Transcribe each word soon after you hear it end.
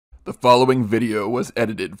The following video was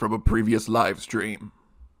edited from a previous live stream.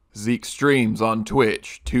 Zeke streams on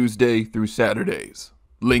Twitch Tuesday through Saturdays.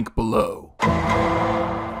 Link below.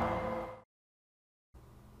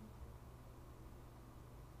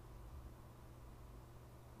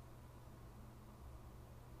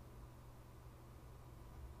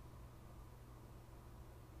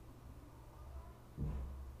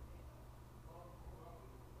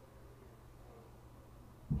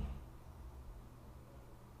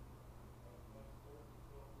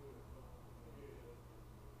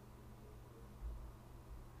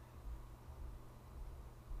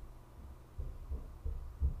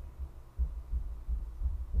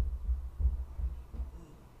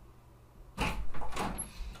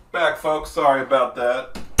 Back, folks. Sorry about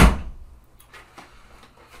that.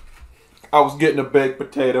 I was getting a baked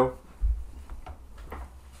potato.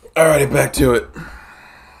 Alrighty, back to it.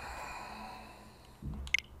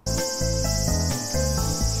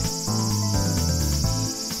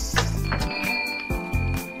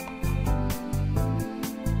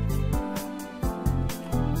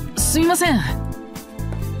 Sumimasen.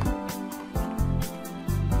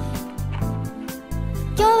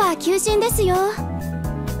 今日は休診ですよ。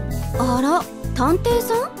あら、探偵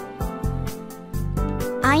さん？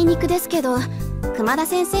あいにくですけど、熊田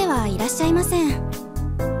先生はいらっしゃいません。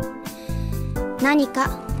何か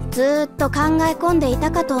ずーっと考え込んでいた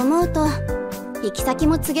かと思うと、行き先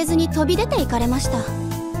も告げずに飛び出て行かれました。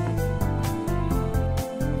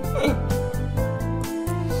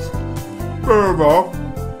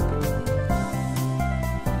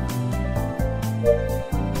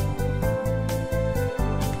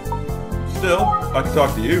Still, I can talk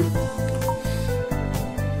to you.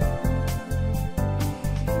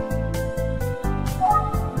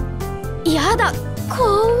 やだ、怖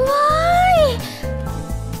い。っ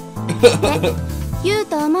て言う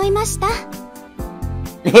と思いました。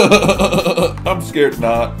I'm scared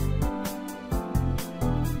not.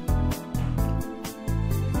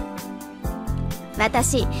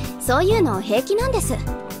 私、そういうの平気なんです。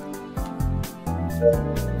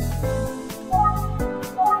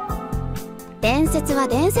伝説は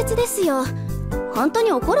伝説ですよ。本当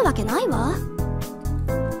に怒るわけないわ。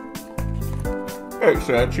Makes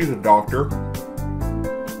sense. She's a doctor.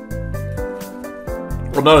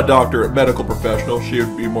 Well, not a doctor, a medical professional. She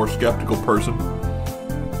would be a more skeptical person.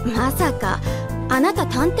 まさか、あなた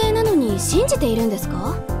探偵なのに信じているんです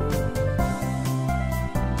か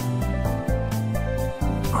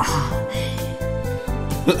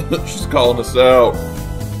？She's calling us out.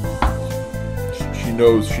 She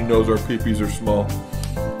knows our peepees are small.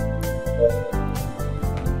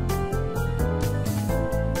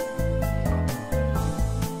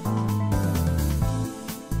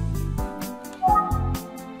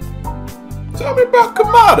 Tell me about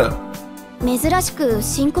Kamada. 珍しく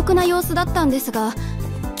深刻な様子だったんですが、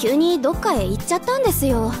急にどっかへ行っちゃったんです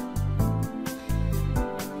よ。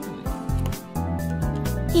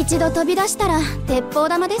一度飛び出したら鉄砲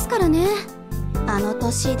玉ですからね。あの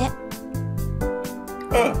年で。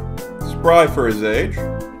Spry for his age.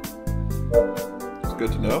 It's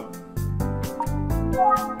good to know.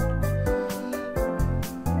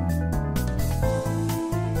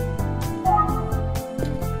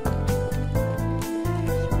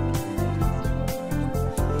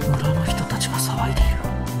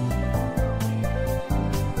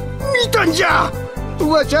 Mitanja!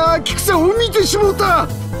 わしゃ菊さんを見てしもうた。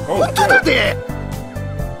本当だで。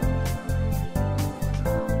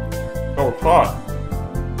Oh, it's hot.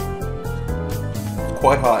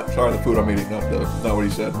 Quite hot. Sorry, the food I'm eating, not what he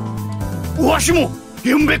said. わしも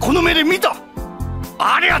ゆんべこの目で見た。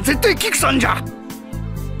あれは絶対菊さんじゃ。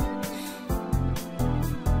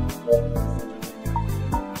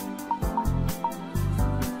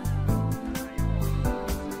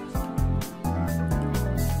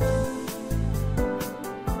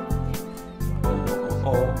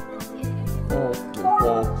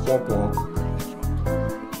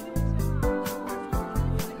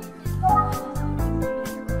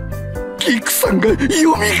キクさんがよみ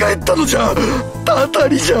がえったのじゃ。たた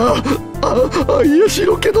りじゃ。いや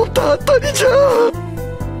白けのたたりじゃ。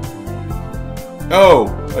Oh,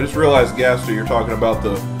 I just realized, Gaster, you're talking about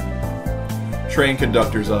the train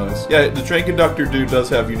conductor's eyes. Yeah, the train conductor dude does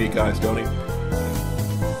have unique eyes, don't he?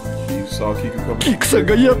 You saw Kiku coming. キクさん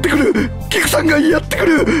がやってくる。キクさんがやってく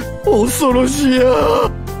る。恐ろしや。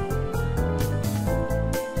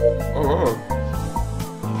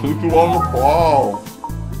Kiku on the prowl.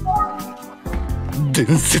 伝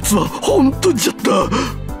説は本当じゃった。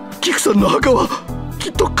キクさんの墓はき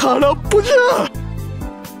っと空っぽじゃ。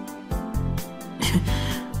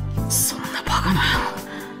そんなバカな。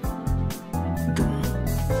で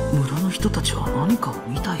も人たちは何かを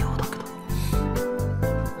見たようだけど。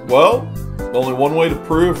Well, only one way to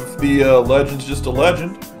prove if the legend's just a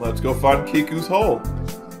legend. Let's go find Kiku's hole.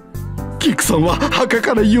 キクさんは墓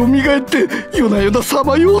から蘇って夜な夜なさ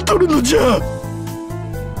まようとるのじゃ。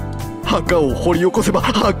墓を掘り起こせば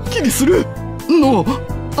はっきりするの。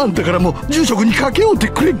あんたからも住職にかけようって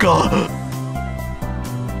くれんか。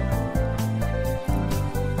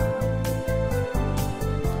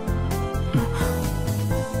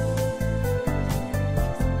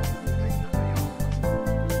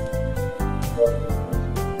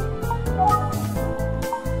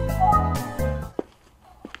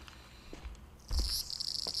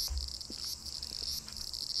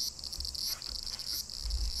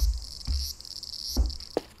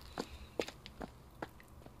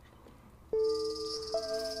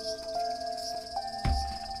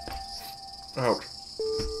Ouch.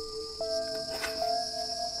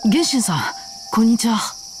 ゲンシンさん、こんにちは。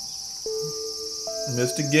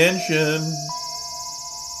Mr. Genshin.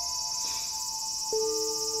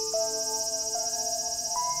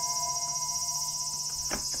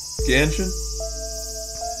 Genshin?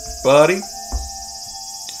 Buddy?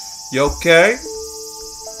 You okay? You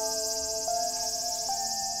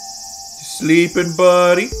sleeping,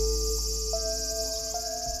 buddy?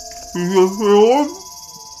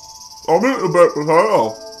 I'm in the back of the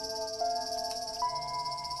house.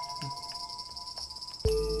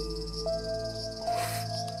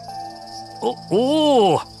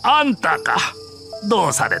 おお、あんたか。ど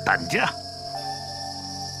うされたんじゃ。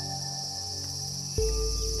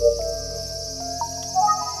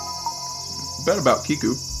Bet about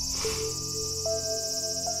Kiku.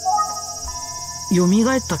 蘇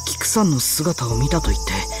ったキクさんの姿を見たと言っ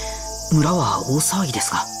て村は大騒ぎで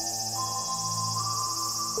すが。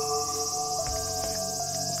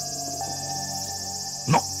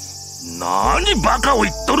何バカを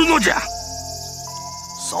言っとるのじゃ。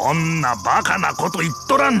そんなバカなこと言っ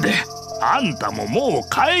とらんで、あんたももう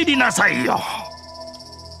帰りなさいよ。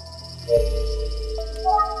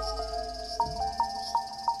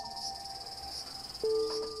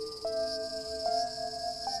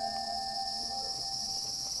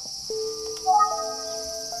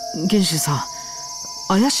ゲンシンさ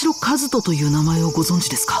ん、綾代和人という名前をご存知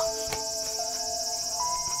ですか？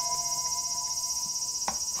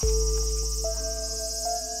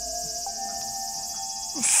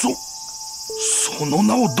その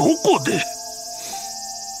名をどこで？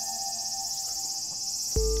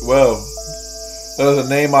 Well, that is a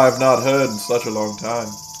name I have not heard in such a long time.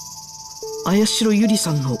 綾代ゆり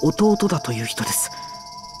さんの弟だという人です。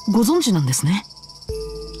ご存知なんですね。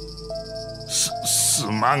す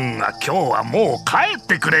まんが今日はもう帰っ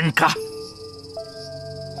てくれんか。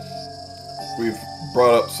We've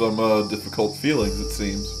brought up some difficult feelings, it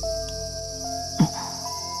seems.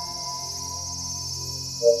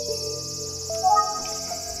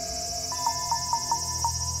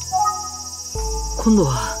 今度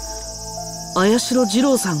は綾代二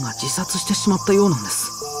郎さんが自殺してしまったようなんで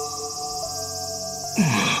す。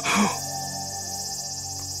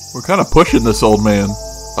We're kind of pushing this old man.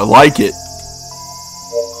 I like it.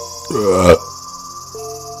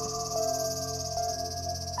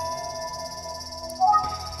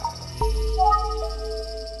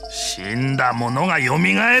 死んだ者がよ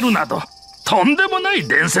みがえるなどとんでもない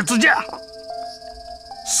伝説じゃ。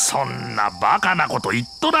そんなバカなこと言っ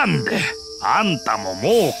とらんで、あんたもも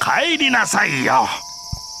う帰りなさいよ。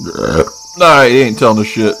Nah, he ain't telling us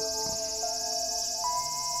shit.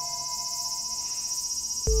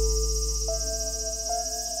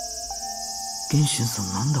 ゲンシュンさん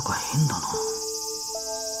なんだか変だな。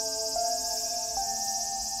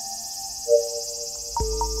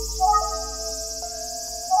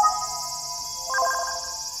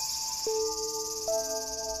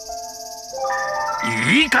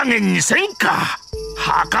いい加減にせんか。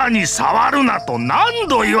墓に触るなと何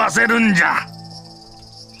度言わせるんじゃ。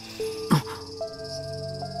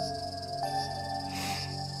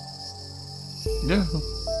Yeah.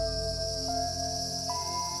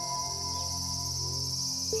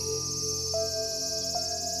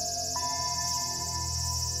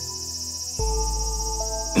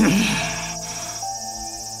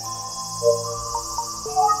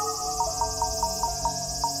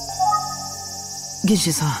 ゲン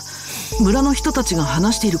シンさん、村の人たちが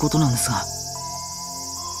話していることなんですが。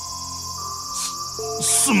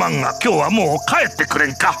すまんが今日はもう帰ってくれ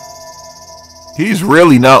んか。He's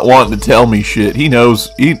really not wanting to tell me shit. He knows.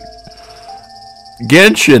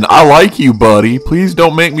 Genshin, I like you, buddy. Please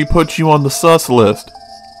don't make me put you on the sus list.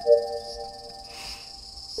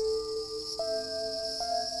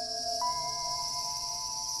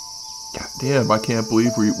 God Damn, I can't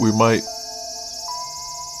believe we might.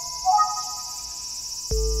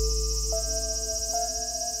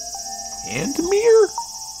 Hand mirror?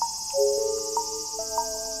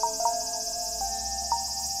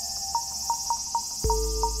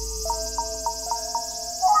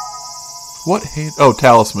 What hand? Oh,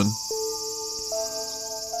 talisman.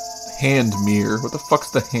 Hand mirror. What the fuck's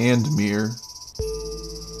the hand mirror?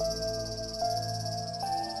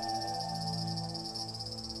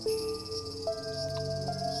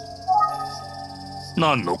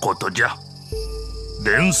何のことじゃ。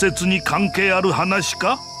伝説に関係ある話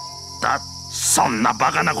か。そんな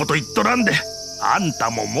バカなこと言っとらんで、あんた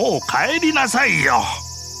ももう帰りなさいよ。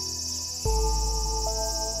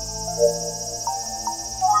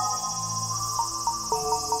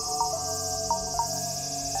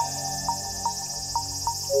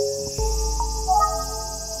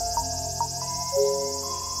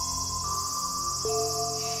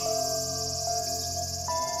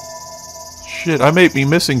Shit, I may be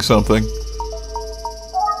missing something.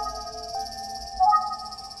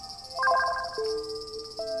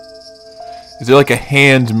 Is it like a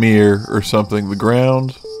hand mirror or something? The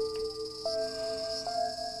ground?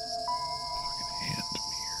 Hand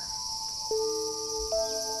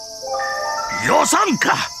mirror. 予算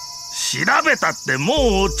か。調べたって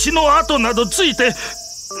もう血の跡などついて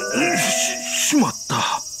しまっ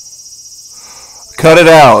た。Cut it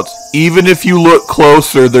out. Even if you look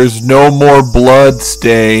closer, there's no more blood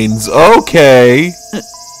stains. Okay.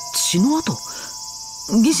 血の跡？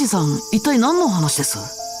ギシさん、一体何の話です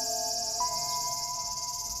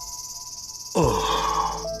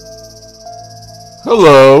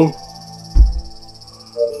？Hello.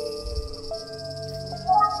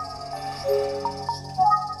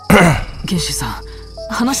 Genshin さん、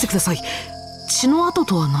話してください。血の跡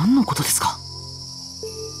とは何のことですか？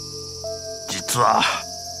実は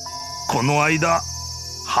この間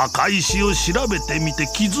墓石を調べてみて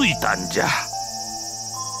気づいたんじゃ。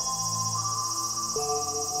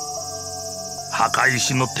墓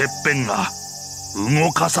石のてっぺんが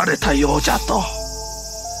動かされたようじゃと。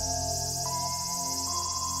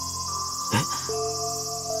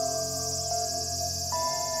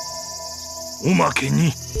おまけ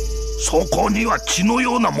にそこには血の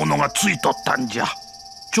ようなものがついとったんじゃ。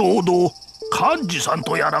ちょうど幹事さん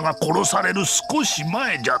とやらが殺される少し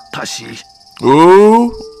前じゃったし。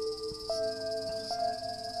こ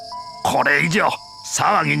れ以上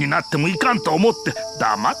騒ぎになってもいかんと思って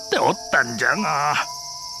黙っておったんじゃが、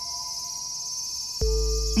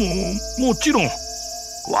もちろん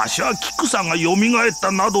わしは菊さんがよみがえっ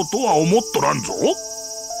たなどとは思っとらんぞ。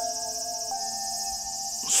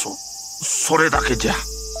それだけじゃ。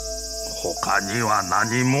他には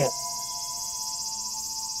何も。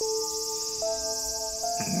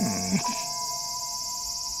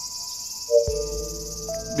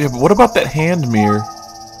Yeah, but what about that hand mirror?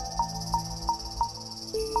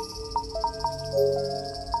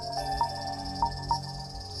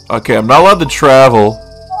 Okay, I'm not allowed to travel.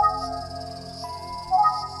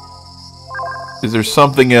 Is there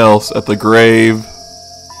something else at the grave?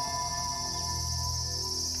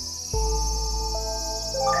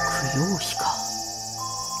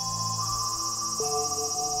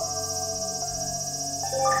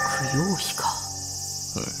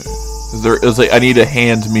 Is like I need a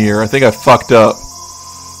hand mirror. I think I fucked up.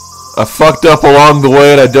 I fucked up along the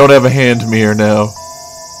way and I don't have a hand mirror now.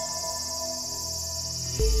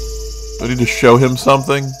 Do I need to show him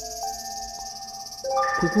something?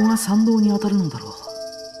 ここが参道に当たるのだろう。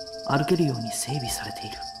歩けるように整備されてい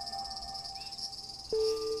る。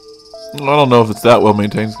I don't know if it's that well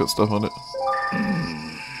maintained. It's got stuff on it.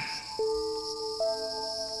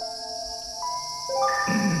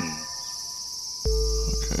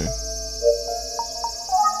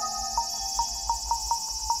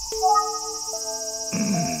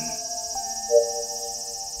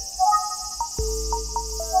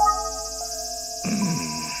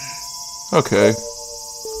 Okay.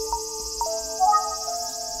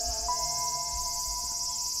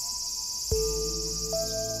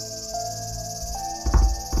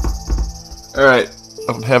 Alright.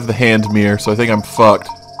 I don't have the hand mirror, so I think I'm fucked.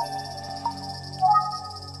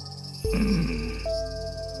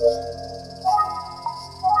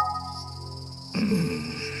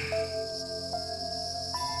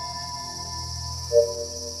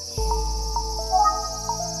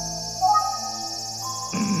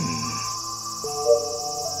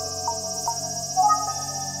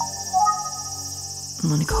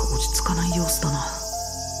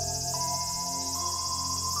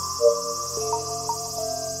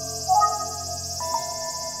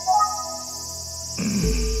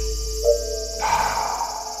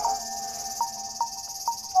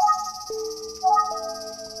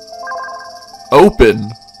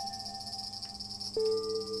 open.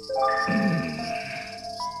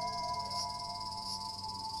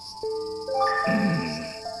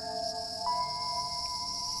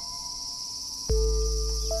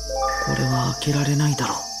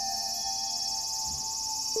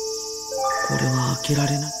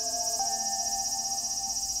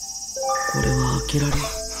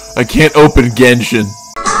 I can't open Genshin.